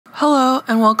Hello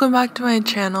and welcome back to my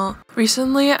channel.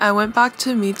 Recently, I went back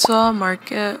to Mitsuwa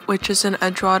Market, which is in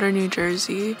Edgewater, New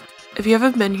Jersey. If you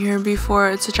haven't been here before,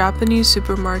 it's a Japanese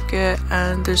supermarket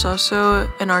and there's also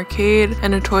an arcade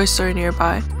and a toy store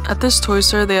nearby. At this toy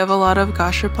store, they have a lot of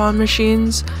gachapon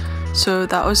machines, so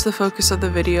that was the focus of the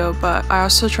video, but I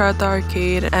also tried the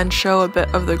arcade and show a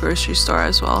bit of the grocery store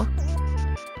as well.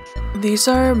 These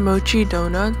are mochi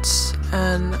donuts,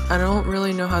 and I don't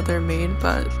really know how they're made,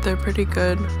 but they're pretty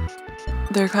good.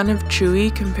 They're kind of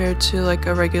chewy compared to like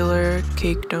a regular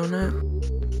cake donut.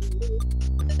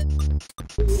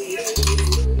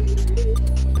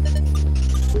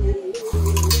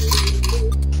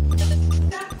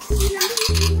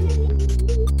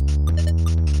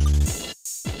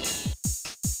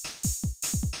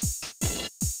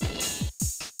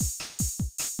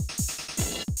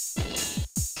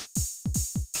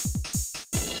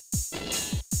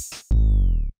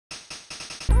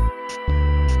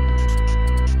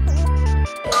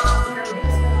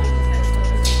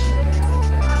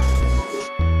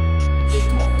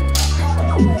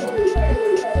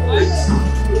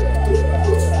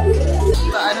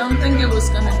 But I don't think it was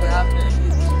gonna grab it.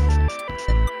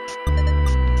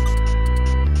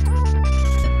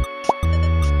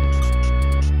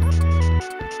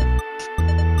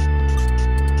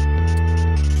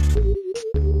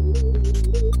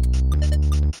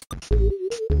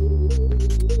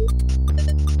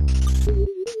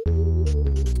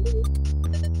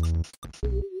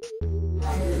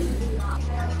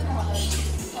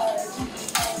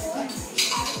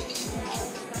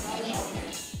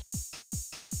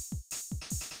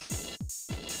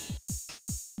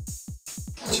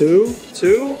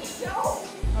 Two?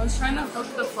 I was trying to hook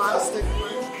the plastic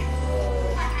one.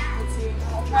 Let's see.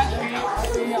 I'll try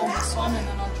three on this one and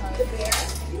then I'll try it.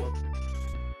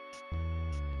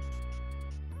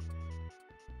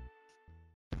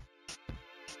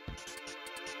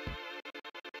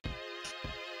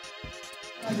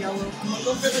 Yellow. I'm gonna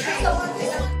go for the yellow.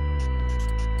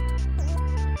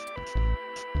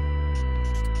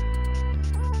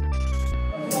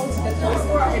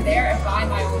 Over there and buy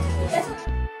my own.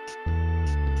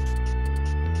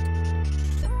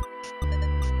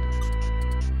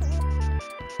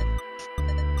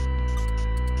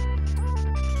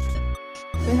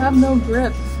 They have no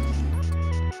grip.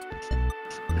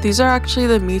 These are actually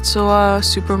the Mitsuwa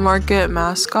supermarket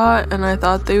mascot, and I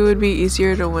thought they would be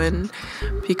easier to win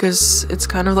because it's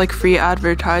kind of like free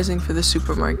advertising for the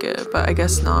supermarket, but I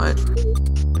guess not.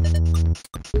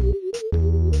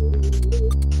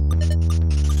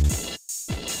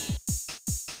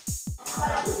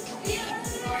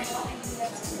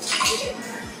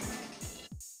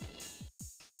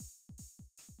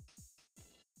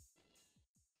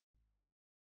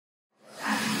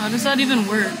 How does that even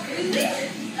work?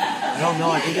 I don't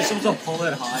know. I think you're supposed to pull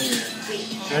it higher.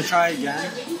 Should I try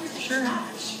again? Sure.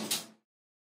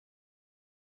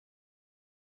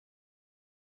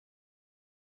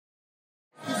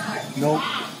 Nope.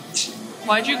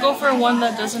 Why'd you go for one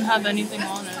that doesn't have anything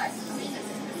on it?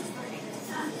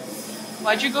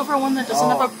 Why'd you go for one that doesn't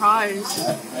have a prize?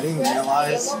 I didn't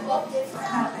realize.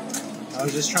 I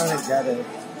was just trying to get it.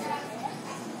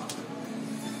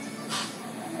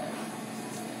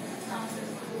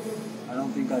 I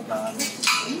don't think I got it.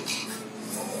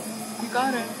 You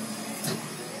got it.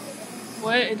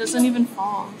 What? It doesn't even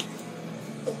fall.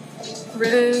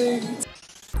 Rigged.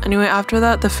 Anyway, after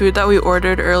that, the food that we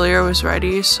ordered earlier was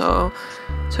ready, so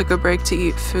took a break to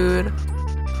eat food.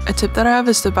 A tip that I have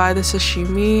is to buy the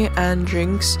sashimi and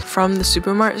drinks from the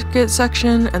supermarket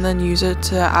section and then use it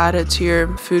to add it to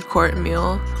your food court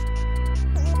meal.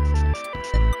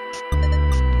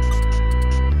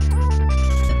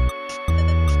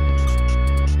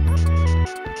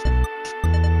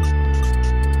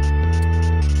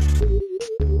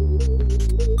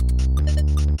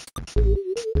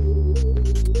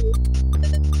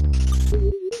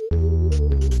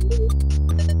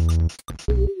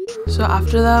 So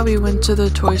after that, we went to the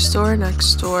toy store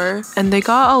next door, and they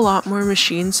got a lot more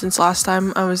machines since last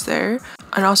time I was there,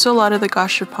 and also a lot of the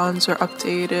gachapons were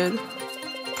updated.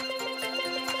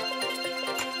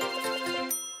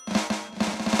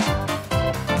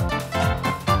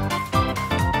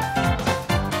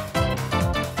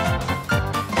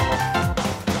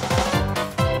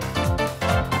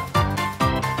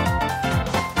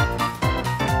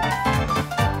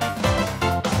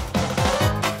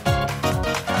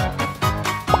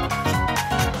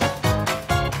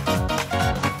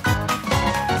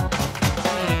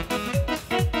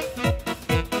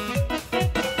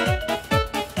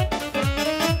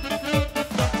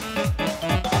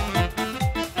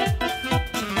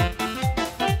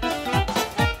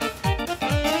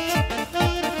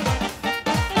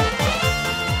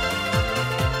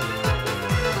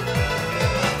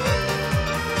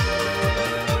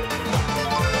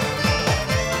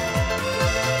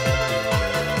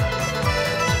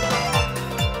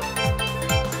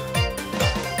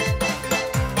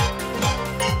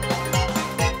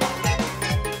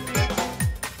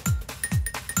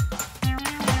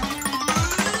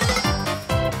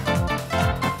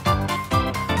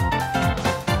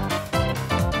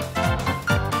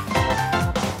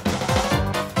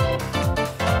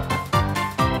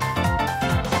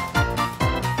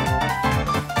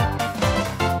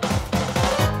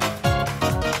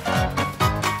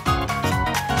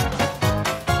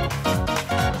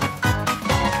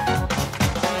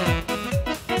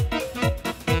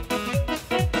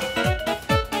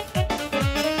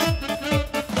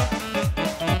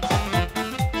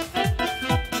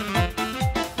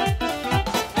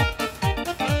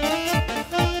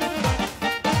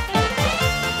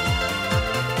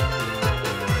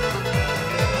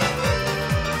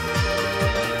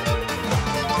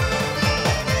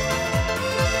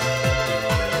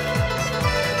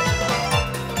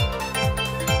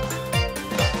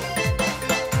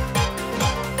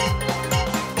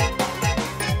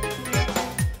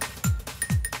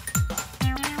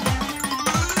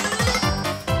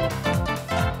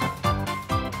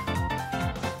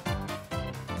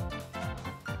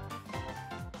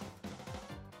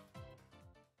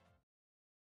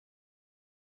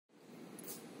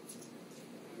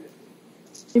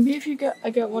 Maybe if I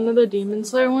get one of the Demon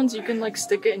Slayer ones, you can like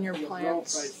stick it in your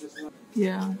plants.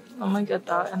 Yeah, I'm gonna get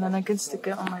that, and then I can stick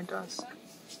it on my desk.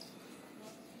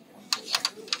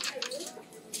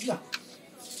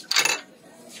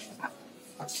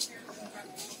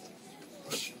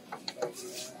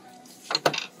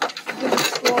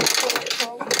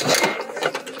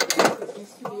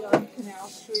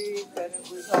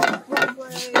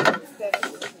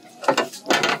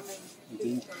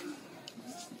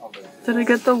 Did I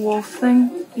get the wolf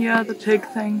thing? Yeah, the pig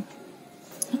thing.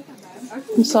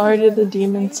 I'm sorry to the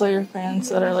Demon Slayer fans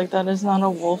that are like, that is not a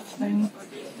wolf thing.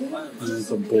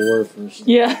 It's a boar first.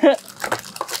 Yeah.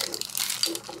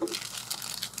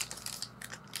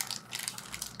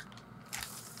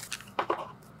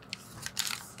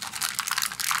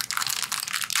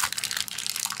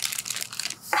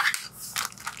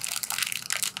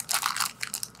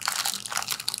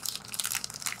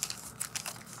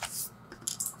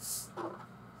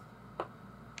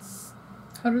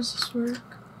 How does this work?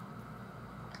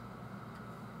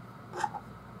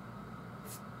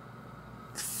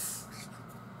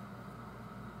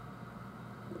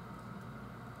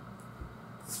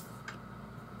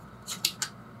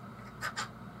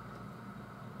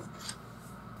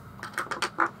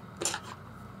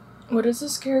 What is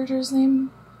this character's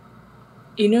name?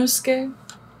 Inosuke?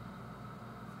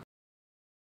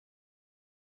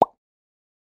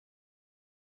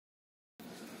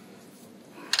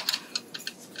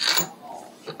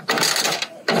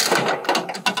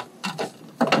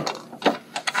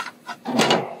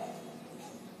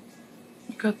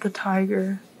 Got the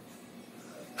tiger.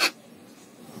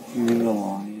 You mean the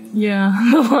lion? Yeah,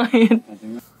 the lion. I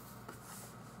think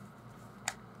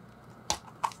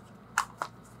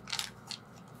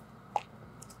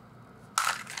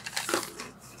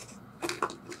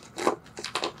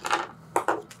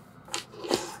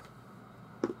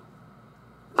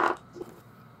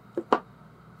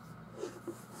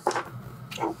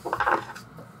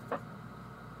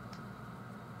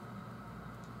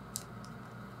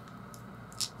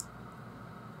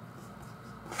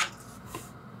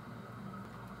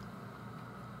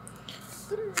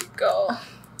There we go.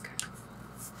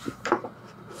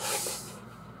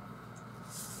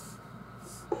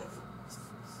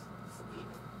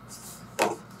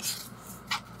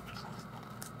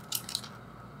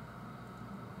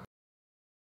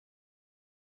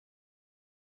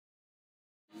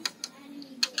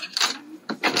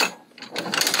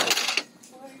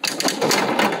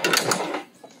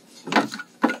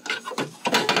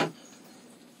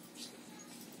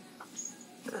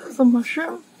 This is a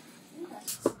mushroom.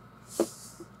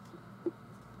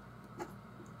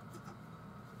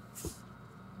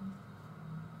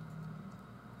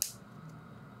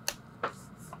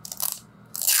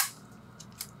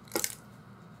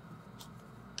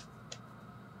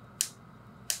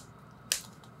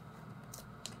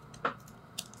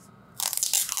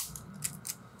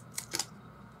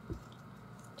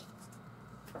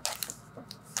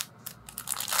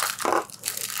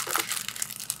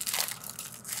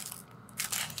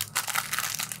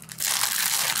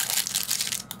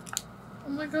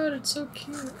 Oh my god, it's so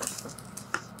cute.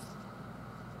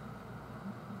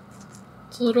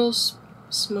 It's a little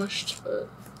smushed, but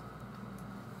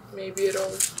maybe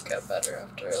it'll get better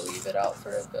after I leave it out for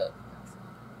a bit.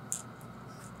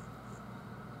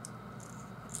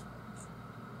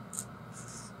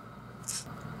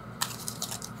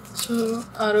 So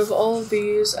out of all of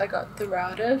these, I got the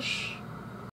radish.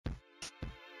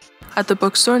 At the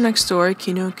bookstore next door,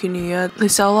 Kinokuniya, they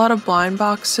sell a lot of blind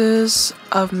boxes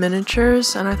of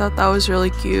miniatures, and I thought that was really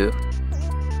cute.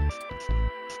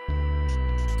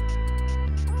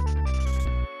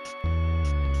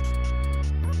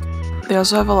 They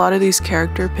also have a lot of these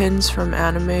character pins from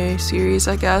anime series,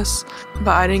 I guess,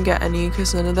 but I didn't get any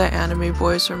because none of the anime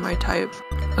boys were my type.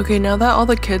 Okay, now that all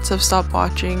the kids have stopped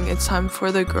watching, it's time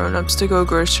for the grown-ups to go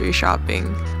grocery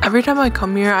shopping. Every time I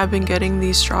come here, I've been getting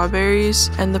these strawberries,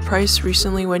 and the price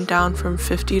recently went down from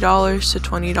 $50 to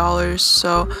 $20,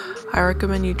 so I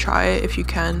recommend you try it if you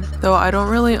can. Though I don't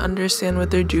really understand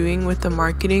what they're doing with the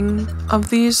marketing of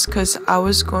these, because I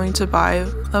was going to buy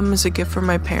them as a gift for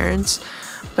my parents,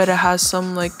 but it has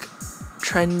some like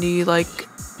trendy like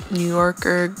New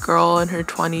Yorker girl in her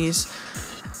 20s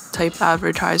type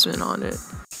advertisement on it.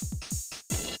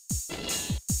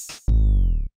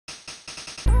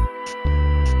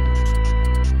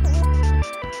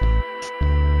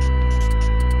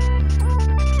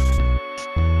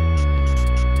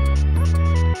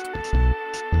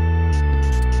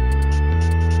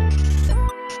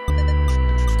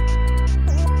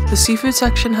 The seafood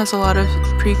section has a lot of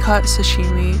pre-cut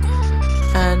sashimi,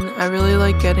 and I really really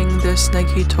like getting this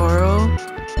Negitoro.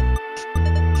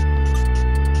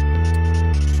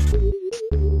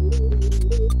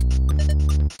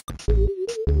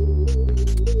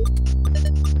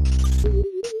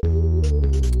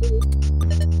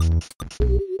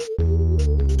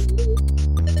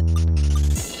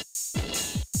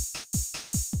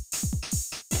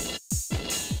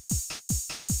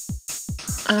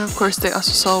 And of course they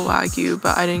also sell Wagyu,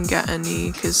 but I didn't get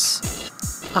any because,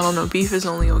 I don't know, beef is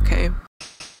only okay.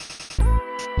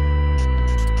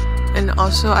 And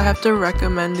also I have to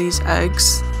recommend these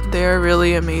eggs. They are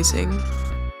really amazing.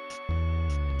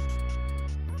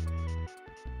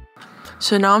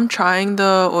 So now I'm trying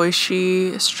the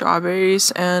Oishi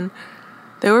strawberries and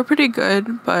they were pretty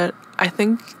good, but I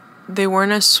think they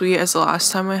weren't as sweet as the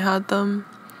last time I had them,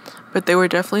 but they were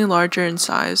definitely larger in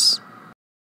size.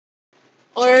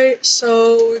 Alright,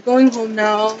 so we're going home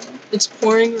now. It's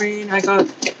pouring rain. I got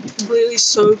completely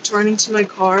soaked running to my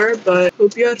car, but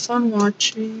hope you had fun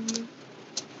watching.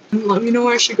 And let me know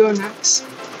where I should go next.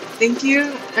 Thank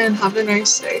you and have a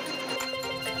nice day.